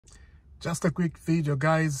Just a quick video,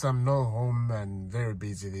 guys. I'm not home and very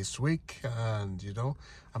busy this week, and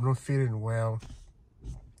I'm not feeling well,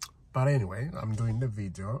 but anyway, I'm doing the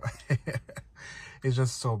video. It's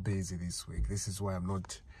just so busy this week. This is why I'm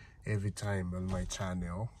not every time on my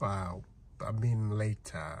channel. I mean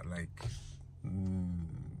later, like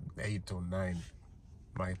 8 or 9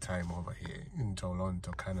 my time over here in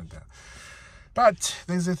Toronto, Canada. But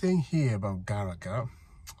there's a thing here about Gallagher.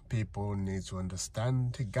 People need to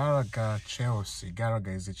understand. Gallagher, Chelsea.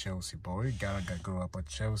 Gallagher is a Chelsea boy. Gallagher grew up at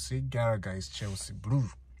Chelsea. Gallagher is Chelsea blue.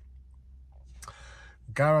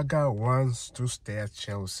 Gallagher wants to stay at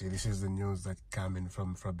Chelsea. This is the news that coming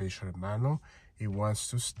from Fabrizio Romano. He wants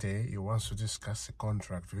to stay. He wants to discuss a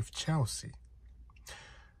contract with Chelsea.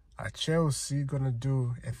 Are Chelsea gonna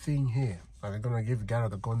do a thing here? Are they gonna give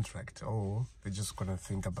Gallagher the contract, or they're just gonna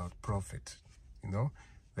think about profit?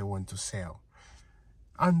 They want to sell.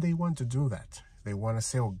 And they want to do that. They want to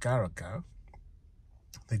sell Gallagher.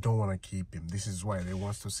 They don't want to keep him. This is why they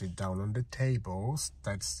want to sit down on the tables.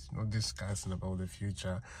 That's discussing about the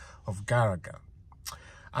future of Gallagher.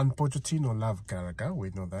 And Pochettino love Gallagher.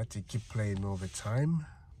 We know that. He keep playing all the time.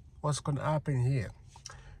 What's going to happen here?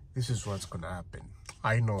 This is what's going to happen.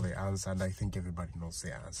 I know the answer, and I think everybody knows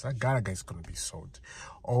the answer. Gallagher is going to be sold.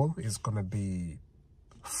 Or is going to be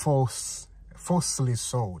falsely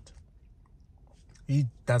sold. He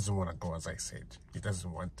doesn't want to go, as I said. He doesn't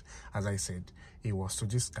want, as I said, he wants to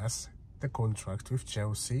discuss the contract with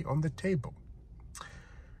Chelsea on the table.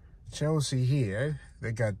 Chelsea here,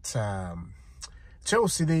 they got,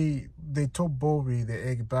 Chelsea, they told Bobby, the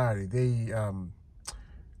Eggbari,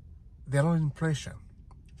 they're not in pressure.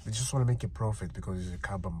 They just want to make a profit because he's a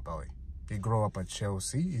carbon boy. He grew up at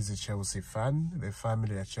Chelsea. He's a Chelsea fan. The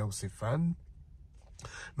family are Chelsea fan.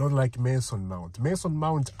 Not like Mason Mount. Mason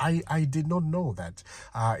Mount, I did not know that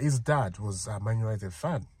his dad was a Man United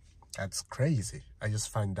fan. That's crazy. I just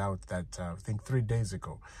found out that, I think 3 days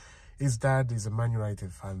ago. His dad is a Man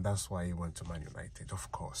United fan. That's why he went to Man United,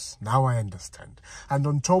 of course. Now I understand. And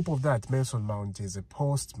on top of that, Mason Mount is a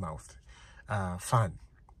Portsmouth fan.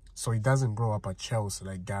 So he doesn't grow up at Chelsea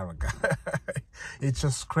like Gallagher. It's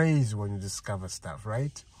just crazy when you discover stuff,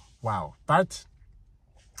 right? Wow. But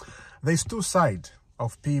there's two sides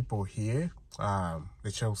of people here,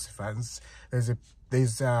 the Chelsea fans. There's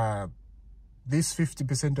this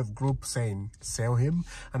 50% of group saying sell him,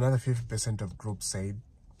 another 50% of group saying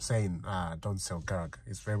don't sell Gallagher.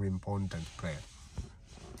 It's very important player.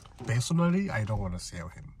 Personally, I don't want to sell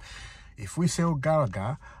him. If we sell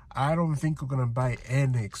Gallagher, I don't think we're gonna buy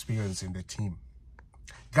any experience in the team.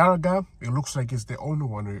 Gallagher, it looks like he's the only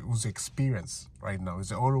one who's experienced right now. He's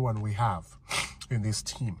the only one we have in this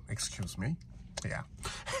team. Excuse me. Yeah.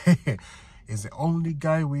 He's the only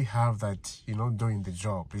guy we have that, doing the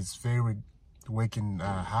job. He's very working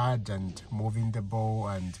hard and moving the ball,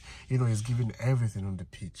 and, he's giving everything on the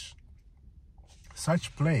pitch.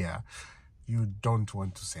 Such player, you don't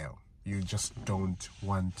want to sell. You just don't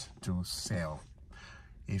want to sell.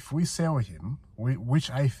 If we sell him, which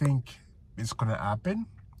I think is going to happen,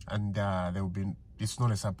 and it's not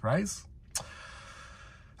a surprise,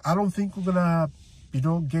 I don't think we're going to,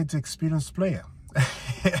 get experienced player.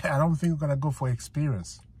 I don't think we're going to go for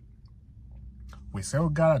experience. We sell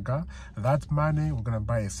Gallagher, that money, we're going to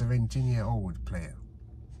buy a 17-year-old player.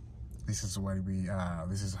 This is what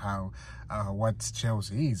this is how, what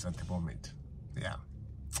Chelsea is at the moment. Yeah.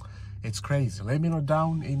 It's crazy. Let me know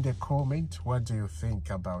down in the comment, what do you think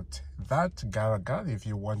about that, Gallagher? If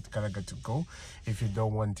you want Gallagher to go, if you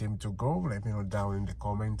don't want him to go, let me know down in the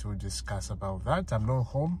comment. We'll discuss about that. I'm not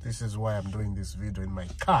home. This is why I'm doing this video in my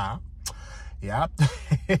car. Yeah,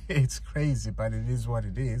 it's crazy, but it is what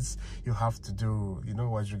it is. You have to do,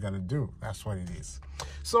 what you gotta do. That's what it is.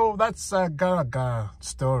 So that's Gallagher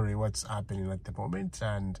story, what's happening at the moment.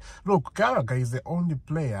 And look, Gallagher is the only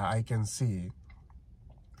player I can see.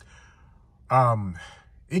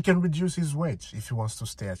 He can reduce his wage if he wants to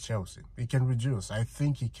stay at Chelsea. He can reduce. I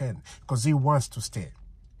think he can, because he wants to stay.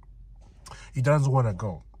 He doesn't want to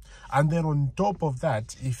go. And then on top of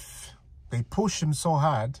that, if they push him so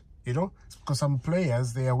hard, because some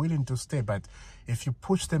players, they are willing to stay, but if you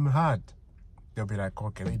push them hard, they'll be like,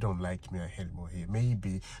 okay, they don't like me anymore here.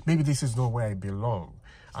 Maybe this is not where I belong,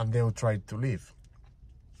 and they'll try to leave.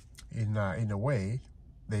 In a way,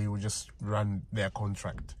 they will just run their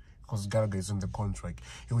contract, because Gallagher is on the contract.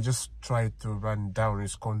 He will just try to run down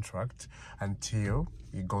his contract until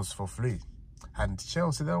he goes for free. And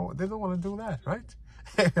Chelsea, they don't want to do that, right?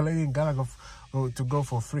 Letting Gallagher to go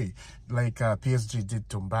for free, like PSG did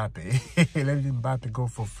to Mbappe. Letting Mbappe go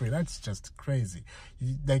for free. That's just crazy.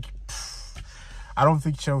 Like, I don't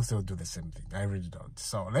think Chelsea will do the same thing. I really don't.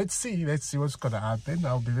 So let's see what's going to happen.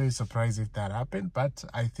 I'll be very surprised if that happened, but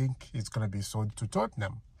I think it's going to be sold to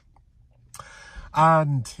Tottenham.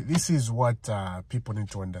 And this is what people need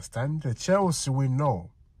to understand. The Chelsea we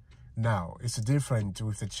know now is different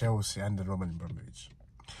with the Chelsea and the Roman Abramovich.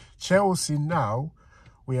 Chelsea now,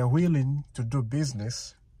 we are willing to do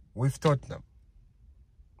business with Tottenham.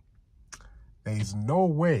 There is no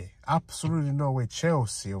way, absolutely no way,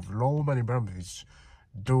 Chelsea of Roman Abramovich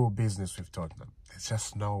do business with Tottenham. There's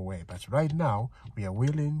just no way. But right now, we are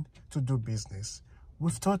willing to do business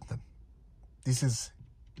with Tottenham. This is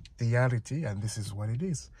the reality, and this is what it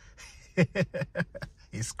is.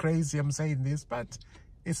 It's crazy I'm saying this, but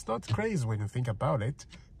it's not crazy when you think about it,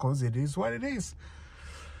 because it is what it is.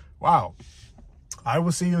 Wow. I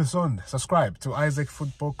will see you soon. Subscribe to Isaac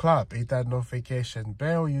Football Club. Hit that notification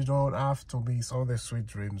bell. You don't have to miss all the sweet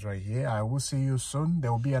dreams right here. I will see you soon.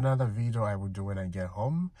 There will be another video I will do when I get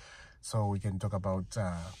home, so we can talk about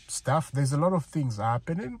stuff. There's a lot of things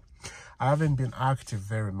happening. I haven't been active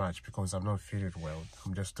very much because I'm not feeling well.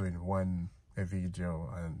 I'm just doing a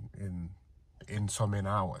video and in so many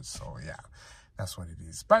hours. So yeah, that's what it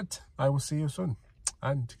is. But I will see you soon.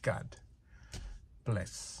 And God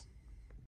bless.